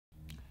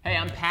Hey,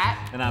 I'm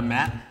Pat. And I'm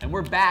Matt. And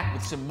we're back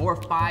with some more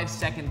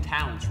 5-second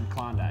talents from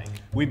Klondike.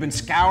 We've been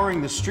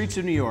scouring the streets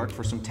of New York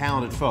for some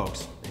talented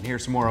folks, and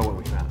here's some more of what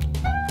we found.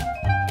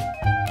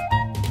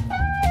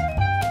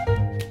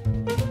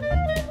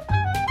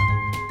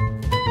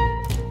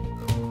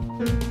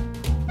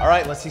 All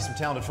right, let's see some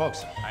talented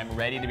folks. I'm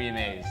ready to be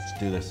amazed. Let's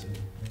do this.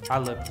 I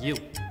love you.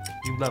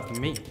 You love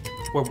me.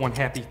 We're one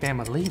happy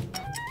family.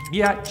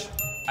 Biatch.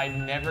 I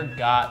never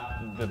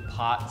got the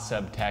pot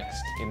subtext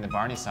in the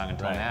Barney song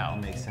until now.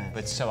 That makes sense.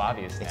 But it's so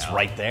obvious now. It's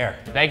right there.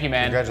 Thank you,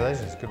 man.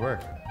 Congratulations, good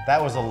work. That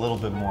was a little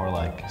bit more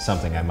like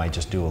something I might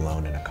just do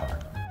alone in a car.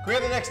 Can we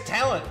have the next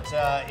talent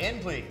in,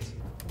 please?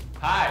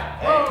 Hi.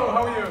 Hey. Whoa,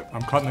 how are you?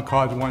 I'm cutting the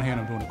cards with one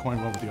hand, I'm doing a coin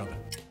roll with the other.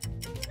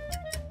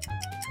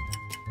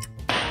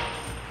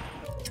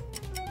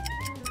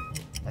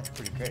 That's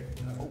pretty great.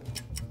 Oh.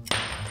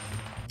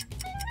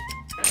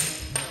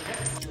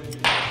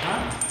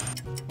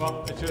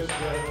 Well, it's just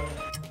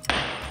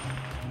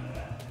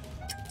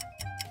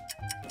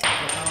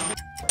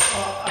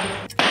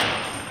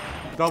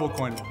double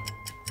coin roll.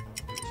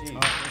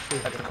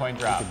 That's the coin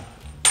drop.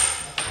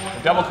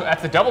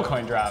 That's the double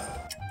coin drop.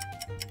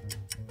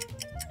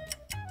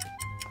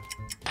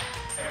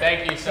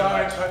 Thank you so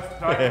much.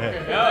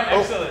 No,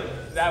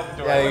 excellent. That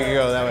door. Yeah, you can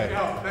go that way.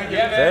 Thank you.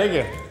 Yeah, man. Thank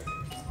you.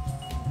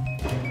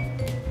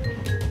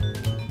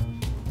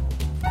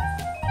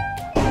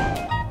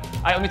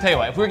 All right, let me tell you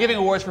what. If we were giving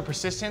awards for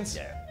persistence,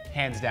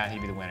 hands down,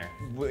 he'd be the winner.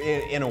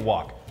 In a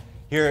walk.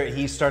 Here,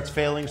 he starts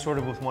failing sort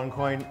of with one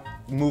coin,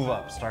 move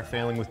up, start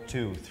failing with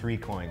 2, 3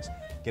 coins.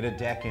 Get a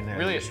deck in there.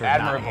 Really sort of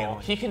not admirable.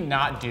 handling. He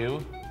cannot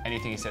do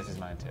anything he sets his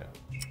mind to.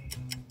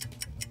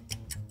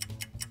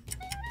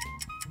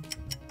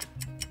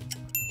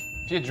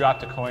 If you had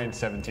dropped a coin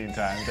 17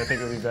 times, I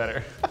think it would be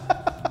better.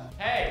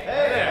 Hey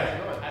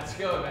there. How's it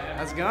going, man?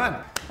 How's it going?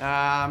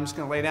 I'm just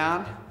gonna lay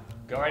down.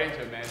 Go right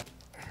into it, man.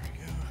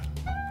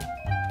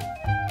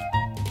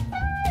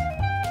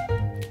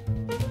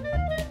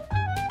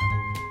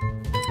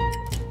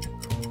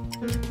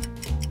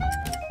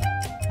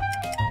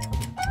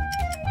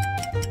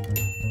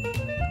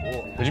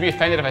 Would you be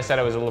offended if I said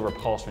I was a little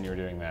repulsed when you were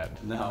doing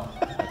that? No.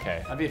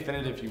 Okay. I'd be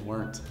offended if you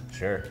weren't.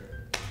 Sure.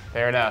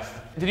 Fair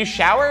enough. Did you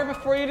shower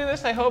before you do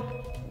this, I hope?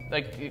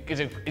 Like, is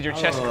your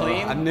chest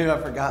clean? I knew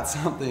I forgot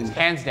something.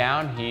 Hands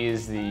down, he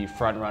is the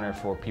front runner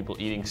for people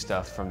eating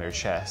stuff from their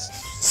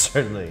chests.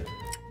 Certainly.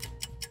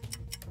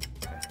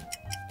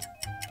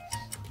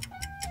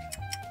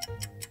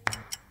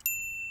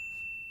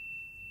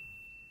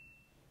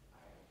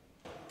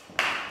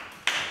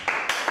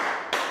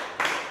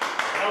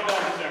 Well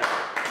done, sir.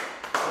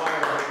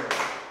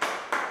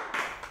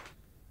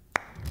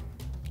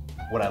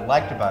 What I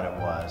liked about it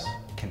was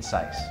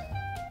concise.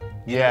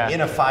 Yeah.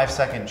 In a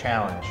 5-second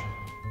challenge,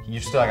 you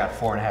still got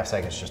 4.5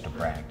 seconds just to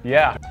brag.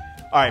 Yeah.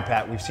 All right,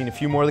 Pat, we've seen a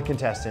few more of the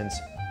contestants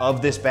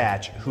of this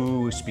batch.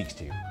 Who speaks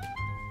to you?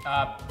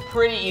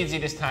 Pretty easy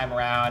this time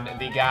around.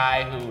 The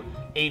guy who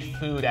ate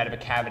food out of a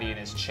cavity in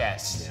his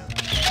chest. Yeah.